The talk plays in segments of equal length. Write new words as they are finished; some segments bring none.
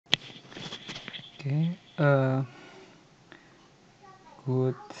Okay,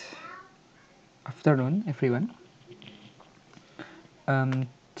 good afternoon, everyone. Um,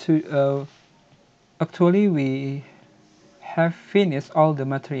 to Actually, we have finished all the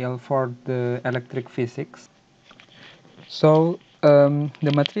material for the electric physics. So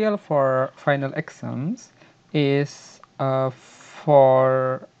the material for final exams is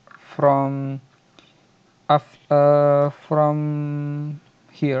for from from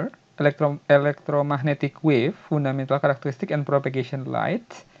here electromagnetic wave, fundamental characteristic and propagation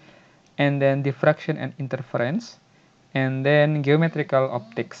light, and then diffraction and interference, and then geometrical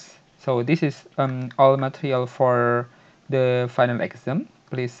optics. So this is all material for the final exam.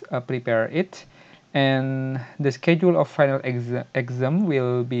 Please prepare it, and the schedule of final exam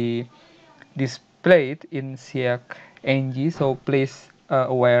will be displayed in SIAC NG. So please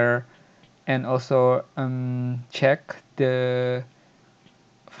aware and also check the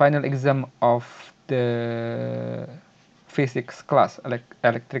final exam of the physics class,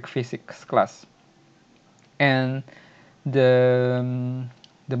 electric physics class. And the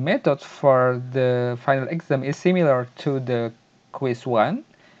method for the final exam is similar to the quiz 1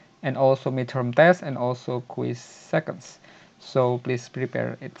 and also midterm test and also quiz seconds. So please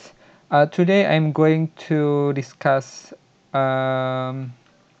prepare it. Today I'm going to discuss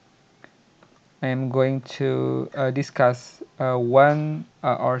one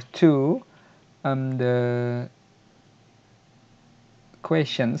or two the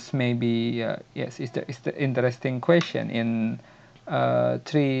questions. Maybe yes, it's the interesting question in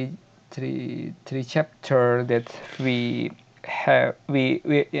three chapter that we have we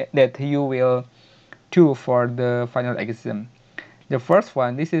that you will do for the final exam. The first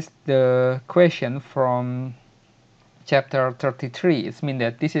one, this is the question from chapter 33. It means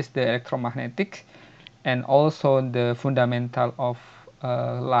that this is the electromagnetic and also the fundamental of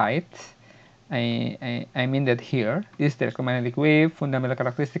light. I mean that here is the electromagnetic wave, fundamental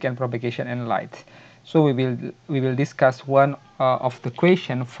characteristic, and propagation and light. So we will discuss one of the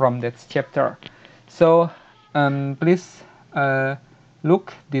question from that chapter. So please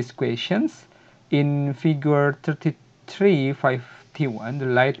look these questions. In figure 3351, the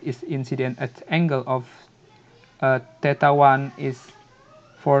light is incident at angle of theta 1 is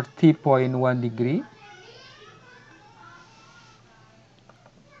 40.1 degree.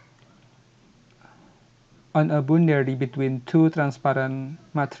 On a boundary between two transparent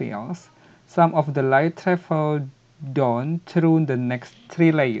materials, some of the light travels down through the next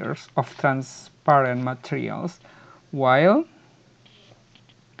three layers of transparent materials, while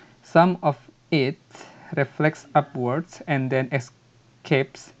some of it reflects upwards and then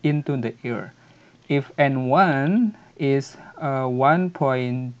escapes into the air. If N1 is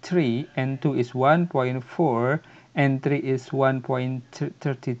 1.3, N2 is 1.4, N3 is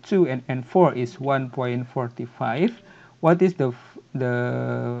 1.32, and N4 is 1.45, what is the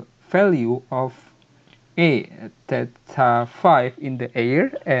value of A, theta 5 in the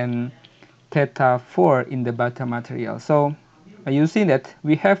air and theta 4 in the bottom material? So you see that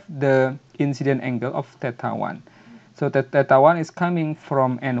we have the incident angle of theta 1. So that theta 1 is coming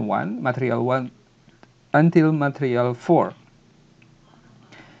from N1, material 1, until material 4.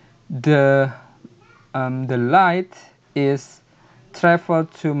 The light is travel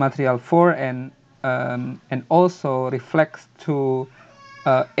to material 4 and also reflects to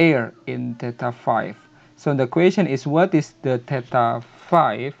air in theta 5. So the question is, what is the theta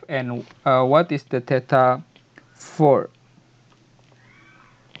 5 and what is the theta 4?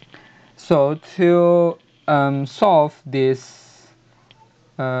 So to solve these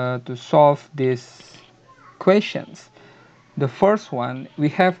questions, the first one we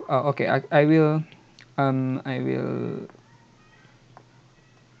have. Okay, I will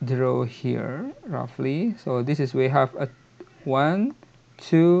draw here roughly. So this is, we have a 1,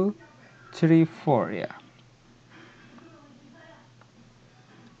 2, 3, 4. Yeah.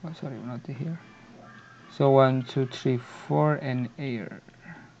 Oh, sorry, not here. So 1, 2, 3, 4, and air.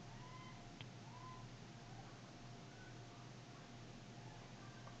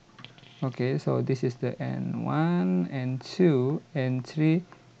 Okay, so this is the N1, N2, N3,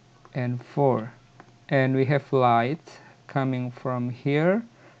 and 4. And we have light coming from here.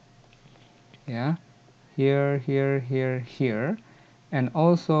 Yeah. Here, here, here, here. And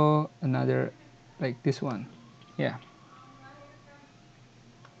also another like this one. Yeah.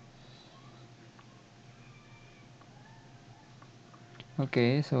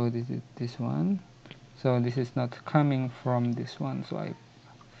 Okay, so this is this one. So this is not coming from this one, so I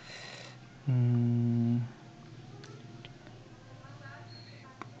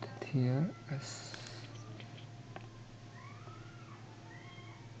put it here as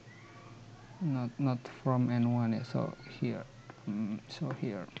not from n1, so here, so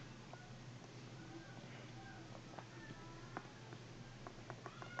here.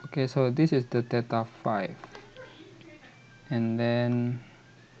 Okay, so this is the theta 5, and then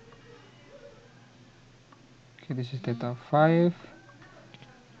okay, this is theta 5,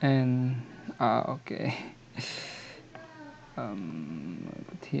 and okay,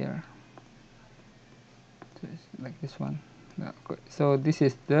 put here, so it's like this one. Okay, so this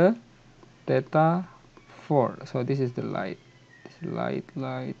is the theta 4, so this is the light, this light,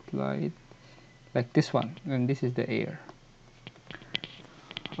 like this one, and this is the air.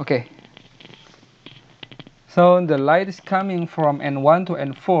 Okay, so the light is coming from N1 to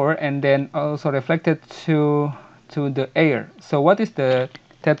N4 and then also reflected to the air. So what is the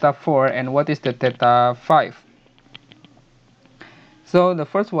theta 4 and what is the theta 5? So the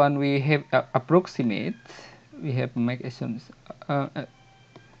first one we have approximate, we have make assumptions by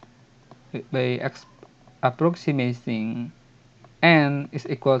approximating n is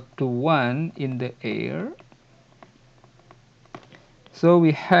equal to 1 in the air. So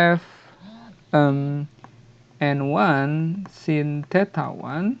we have n1 sin theta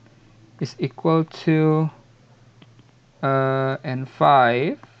 1 is equal to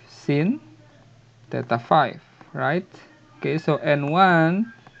n5 sin theta 5, right? Okay, so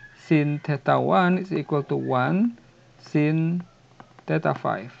n1 sin theta 1 is equal to 1 sin theta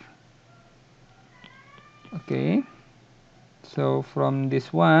 5. Okay, so from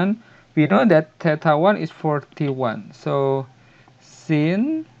this one we know that theta 1 is 41, so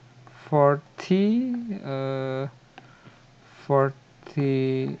sin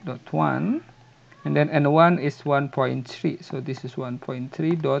 40.1, and then n1 is 1.3, so this is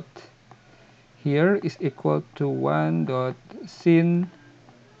 1.3 dot here is equal to 1 dot sin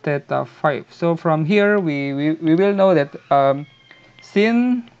theta 5. So from here we will know that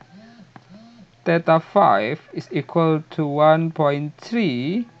sin theta 5 is equal to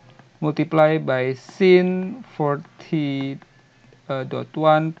 1.3 multiplied by sin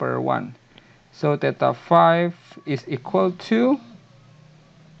 40.1 per 1. So theta 5 is equal to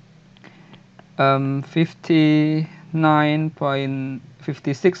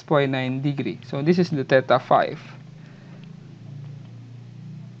 56.9 degree. So this is the theta 5.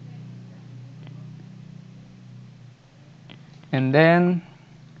 And then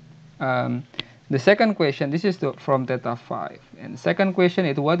the second question, this is from theta 5. And the second question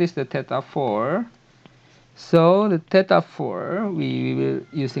is what is the theta 4? So the theta 4, we will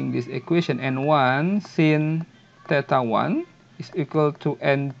using this equation, n1 sin theta 1 is equal to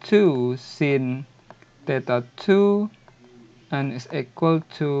n2 sin theta 2 and is equal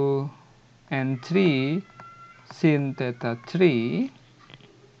to n3 sin theta 3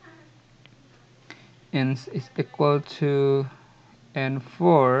 and is equal to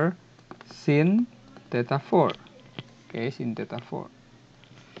n4 sin theta 4. Okay, sin theta 4.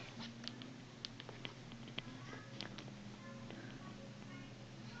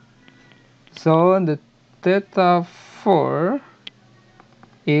 So the theta 4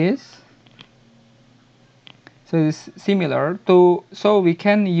 is similar to, so we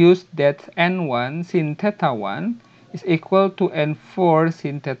can use that n1 sin theta 1 is equal to n4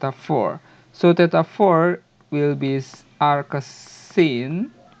 sin theta 4. So theta 4 will be arcsine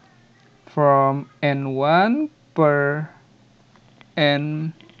from n1 per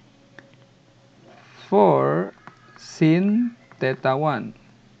n4 sin theta 1.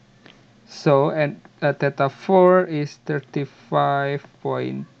 So and theta 4 is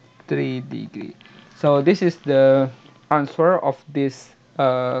 35.3 degree. So this is the answer of these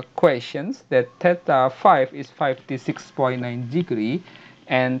questions, that theta 5 is 56.9 degree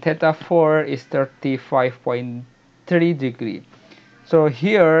and theta 4 is 35.3 degree. So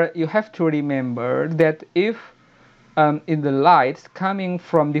here you have to remember that if in the lights coming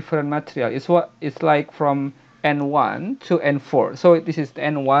from different material, it's like from N1 to N4. So this is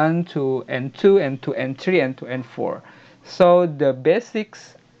N1 to N2 and to N3 and to N4. So the basic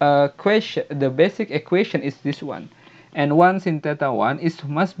equation is this one. N1 sin theta 1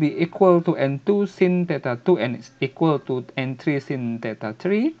 must be equal to N2 sin theta 2 and is equal to N3 sin theta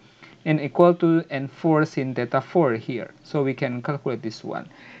 3 and equal to N4 sin theta 4 here. So we can calculate this one.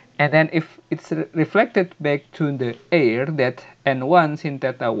 And then if it's reflected back to the air, that N1 sin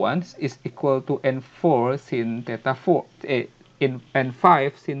theta 1 is equal to N4 sin theta 4, in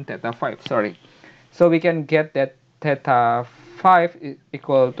N5 sin theta 5, sorry. So we can get that theta 5 is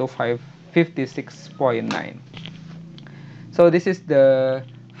equal to 56.9. So this is the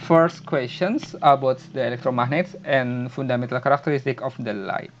first questions about the electromagnets and fundamental characteristic of the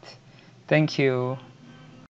light. Thank you.